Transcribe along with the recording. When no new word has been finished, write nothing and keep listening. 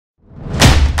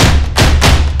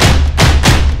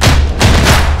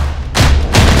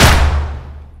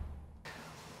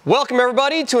Welcome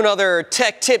everybody to another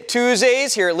Tech Tip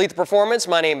Tuesdays here at Lethal Performance.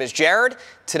 My name is Jared.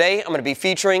 Today I'm going to be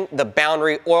featuring the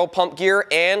Boundary oil pump gear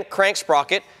and crank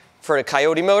sprocket for the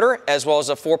Coyote motor, as well as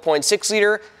a 4.6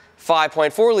 liter,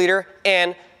 5.4 liter,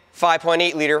 and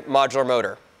 5.8 liter modular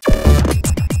motor.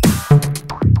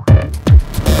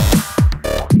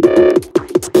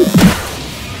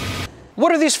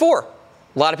 What are these for?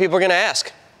 A lot of people are going to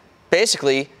ask.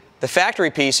 Basically, the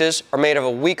factory pieces are made of a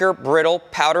weaker, brittle,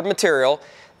 powdered material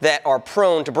that are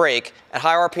prone to break at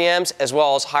higher RPMs as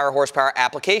well as higher horsepower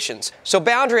applications. So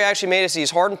Boundary actually made us these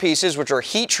hardened pieces which are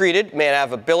heat treated, made out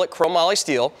of a billet chromoly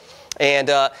steel, and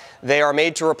they are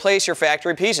made to replace your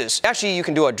factory pieces. Actually, you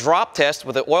can do a drop test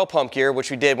with the oil pump gear,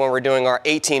 which we did when we were doing our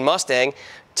 18 Mustang.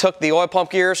 Took the oil pump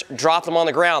gears, dropped them on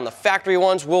the ground. The factory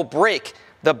ones will break,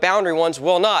 the Boundary ones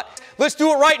will not. Let's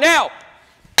do it right now.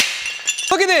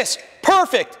 Look at this,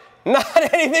 perfect.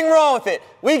 Not anything wrong with it.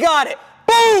 We got it,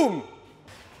 boom!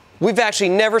 We've actually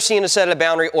never seen a set of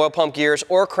Boundary oil pump gears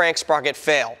or crank sprocket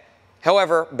fail.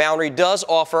 However, Boundary does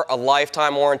offer a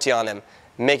lifetime warranty on them,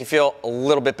 make you feel a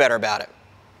little bit better about it.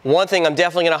 One thing I'm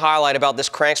definitely going to highlight about this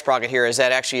crank sprocket here is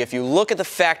that actually if you look at the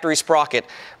factory sprocket,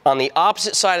 on the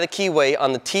opposite side of the keyway,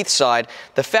 on the teeth side,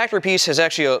 the factory piece has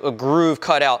actually a groove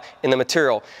cut out in the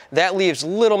material. That leaves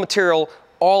little material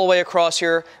all the way across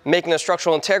here, making the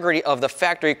structural integrity of the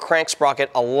factory crank sprocket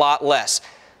a lot less.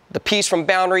 The piece from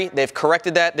Boundary, they've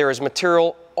corrected that. There is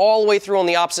material all the way through on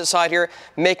the opposite side here,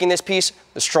 making this piece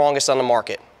the strongest on the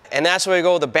market. And that's why we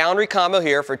go with the Boundary combo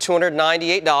here for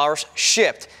 $298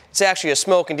 shipped. It's actually a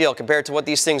smoking deal compared to what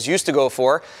these things used to go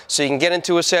for. So you can get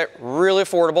into a set really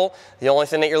affordable. The only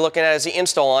thing that you're looking at is the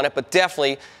install on it, but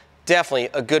definitely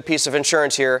a good piece of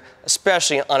insurance here,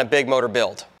 especially on a big motor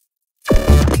build.